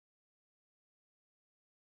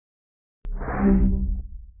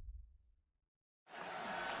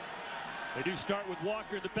They do start with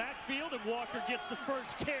Walker in the backfield, and Walker gets the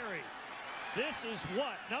first carry. This is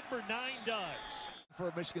what number 9 does.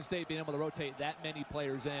 For Michigan State being able to rotate that many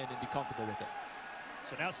players in and be comfortable with it.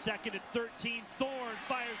 So now 2nd and 13. Thorne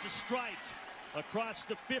fires a strike across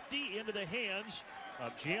the 50 into the hands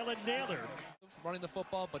of Jalen Nailor. Running the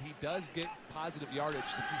football, but he does get positive yardage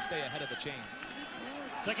to stay ahead of the chains.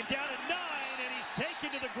 2nd down and 9, and he's taken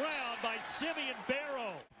to the ground by Simeon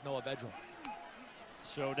Barrow. Noah Vedral.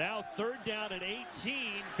 So now 3rd down and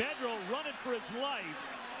 18. Vedral running for his life.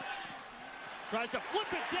 Tries to flip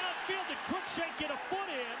it downfield, and Cruikshank get a foot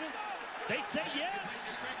in. They say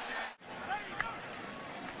yes.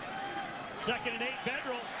 2nd and 8.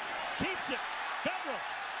 Vedral keeps it. Vedral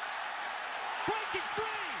breaking free.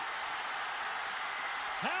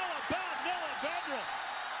 How about Noah Vedral?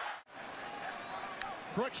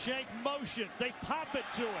 Cruikshank motions. They pop it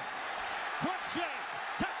to him. Cruikshank,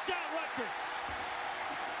 touchdown Rutgers.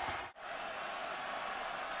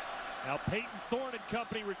 Now Peyton Thorne and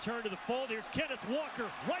company return to the fold. Here's Kenneth Walker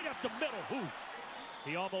right up the middle. Ooh,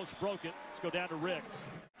 he almost broke it. Let's go down to Rick.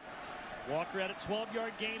 Walker had a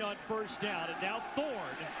 12-yard gain on 1st down, and now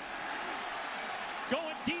Thorne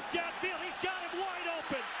going deep downfield. He's got him wide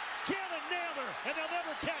open. Jalen Nailor, and they'll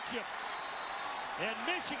never catch him. And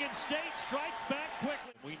Michigan State strikes back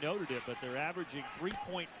quickly. We noted it, but they're averaging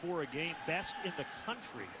 3.4 a game, best in the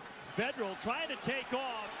country. Vedral trying to take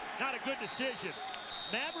off. Not a good decision.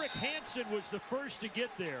 Maverick Hansen was the first to get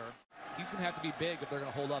there. He's going to have to be big if they're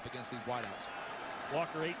going to hold up against these wideouts.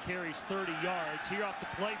 Walker 8 carries, 30 yards. Here off the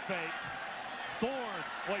play fake. Thorne,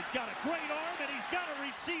 well, he's got a great arm, and he's got a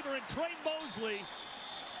receiver in Trey Mosley.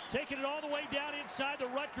 Taking it all the way down inside the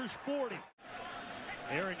Rutgers 40.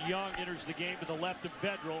 Aaron Young enters the game to the left of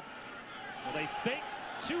Vedral. Well, they fake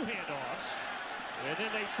 2 handoffs, and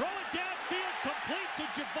then they throw it downfield, complete to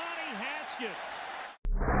Giovanni Haskins.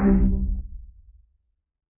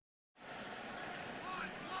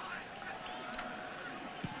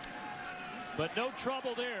 But no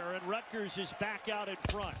trouble there, and Rutgers is back out in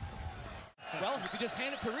front. Well, if you just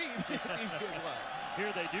hand it to Reed, it's easy as well.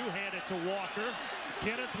 Here they do hand it to Walker.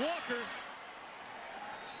 Kenneth Walker.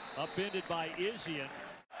 Upended by Isian.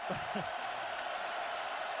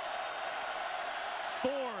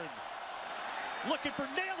 Thorne looking for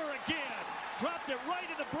Nailor again. Dropped it right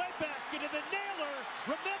in the breadbasket, and then Nailor,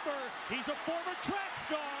 remember, he's a former track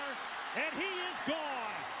star, and he is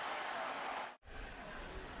gone.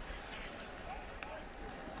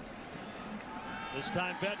 This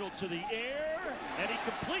time Vedral to the air, and he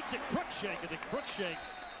completes it. Cruikshank, and then Cruikshank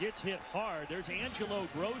gets hit hard. There's Angelo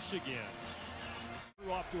Gross again.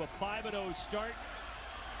 We're off to a 5-0 start,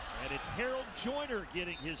 and it's Harold Joyner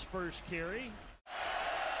getting his first carry.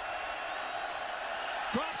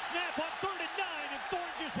 Drop snap on 3rd and 9, and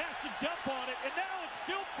Thorne just has to dump on it, and now it's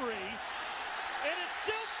still free, and it's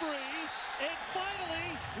still free, and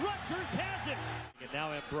finally Rutgers has it. And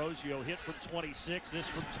now Ambrosio hit from 26, this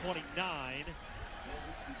from 29.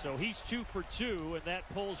 So he's 2 for 2, and that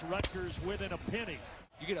pulls Rutgers within a penny.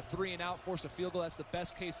 You get a 3-and-out, force a field goal. That's the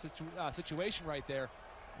best case situation right there.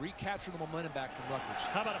 Recapture the momentum back from Rutgers.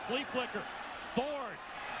 How about a flea flicker? Thorne.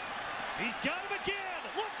 He's got him again.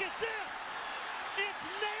 Look at this. It's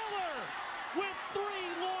Nailor with 3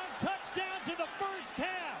 long touchdowns in the first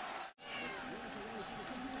half.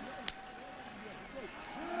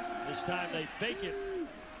 This time they fake it.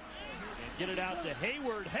 Get it out to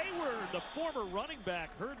Hayward. Hayward, the former running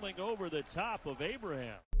back, hurdling over the top of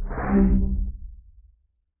Abraham.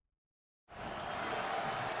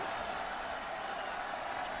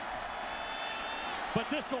 But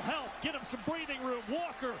this will help. Get him some breathing room.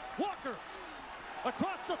 Walker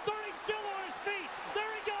across the 30, still on his feet. There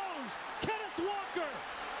he goes. Kenneth Walker.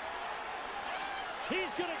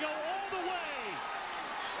 He's going to go all the way.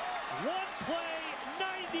 One play,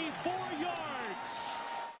 94 yards.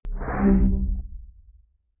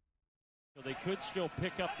 So they could still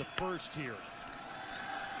pick up the first here.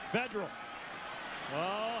 Vedral.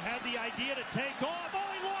 Oh, had the idea to take off.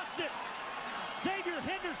 Oh, he lost it. Xavier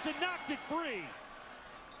Henderson knocked it free.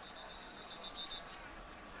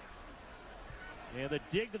 And the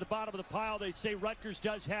dig to the bottom of the pile, they say Rutgers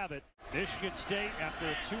does have it. Michigan State, after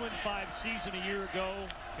a 2-5 season a year ago,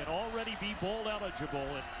 can already be bowl eligible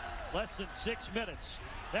in less than 6 minutes.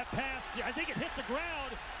 That pass, I think it hit the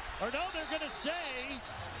ground. Or no, they're going to say,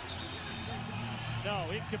 no,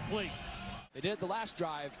 incomplete. They did it the last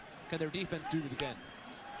drive. Can their defense do it again?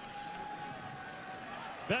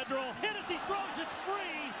 Vedral hit as he throws, it's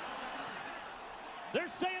free. They're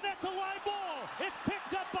saying that's a live ball. It's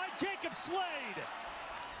picked up by Jacob Slade.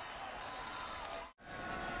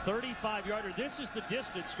 35-yarder. This is the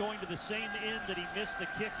distance going to the same end that he missed the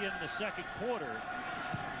kick in the second quarter.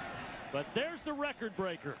 But there's the record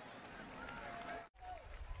breaker.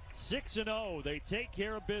 6-0. They take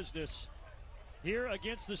care of business here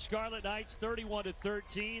against the Scarlet Knights,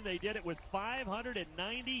 31-13. They did it with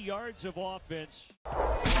 590 yards of offense.